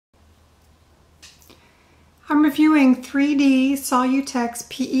I'm reviewing 3D SOLUTECH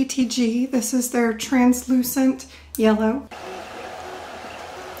PETG. This is their translucent yellow.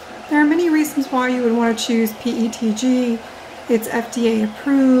 There are many reasons why you would want to choose PETG. It's FDA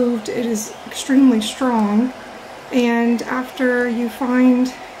approved, it is extremely strong, and after you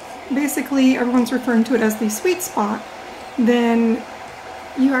find, basically everyone's referring to it as the sweet spot, then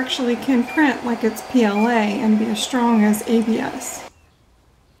you actually can print like it's PLA and be as strong as ABS.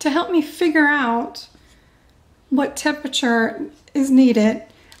 To help me figure out what temperature is needed,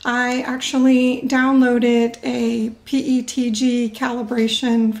 I actually downloaded a PETG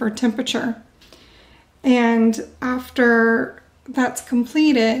calibration for temperature. And after that's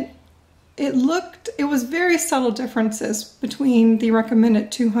completed, it was very subtle differences between the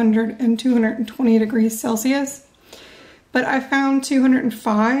recommended 200 and 220 degrees Celsius. But I found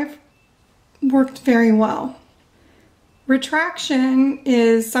 205 worked very well. Retraction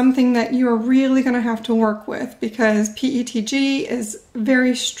is something that you are really going to have to work with because PETG is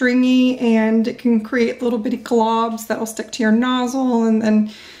very stringy and it can create little bitty globs that will stick to your nozzle, and then,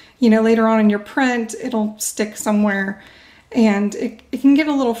 you know, later on in your print it'll stick somewhere, and it can get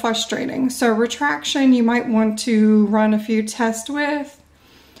a little frustrating. So retraction you might want to run a few tests with.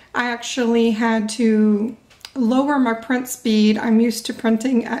 I actually had to lower my print speed. I'm used to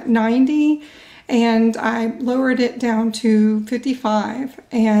printing at 90. And I lowered it down to 55,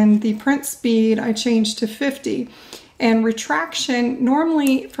 and the print speed I changed to 50. And retraction,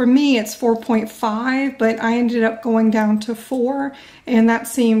 normally for me it's 4.5, but I ended up going down to 4, and that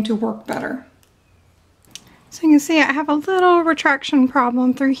seemed to work better. So you can see I have a little retraction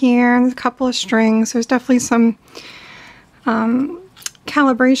problem through here, and a couple of strings. There's definitely some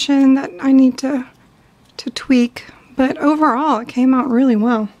calibration that I need to tweak, but overall it came out really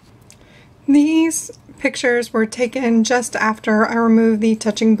well. These pictures were taken just after I removed the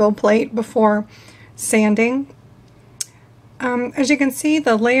touching build plate before sanding. As you can see,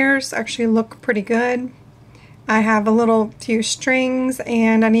 the layers actually look pretty good. I have a few strings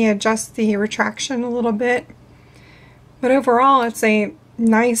and I need to adjust the retraction a little bit. But overall, it's a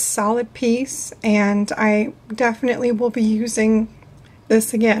nice solid piece, and I definitely will be using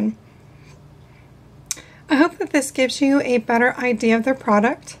this again. I hope that this gives you a better idea of their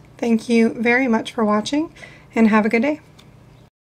product. Thank you very much for watching, and have a good day.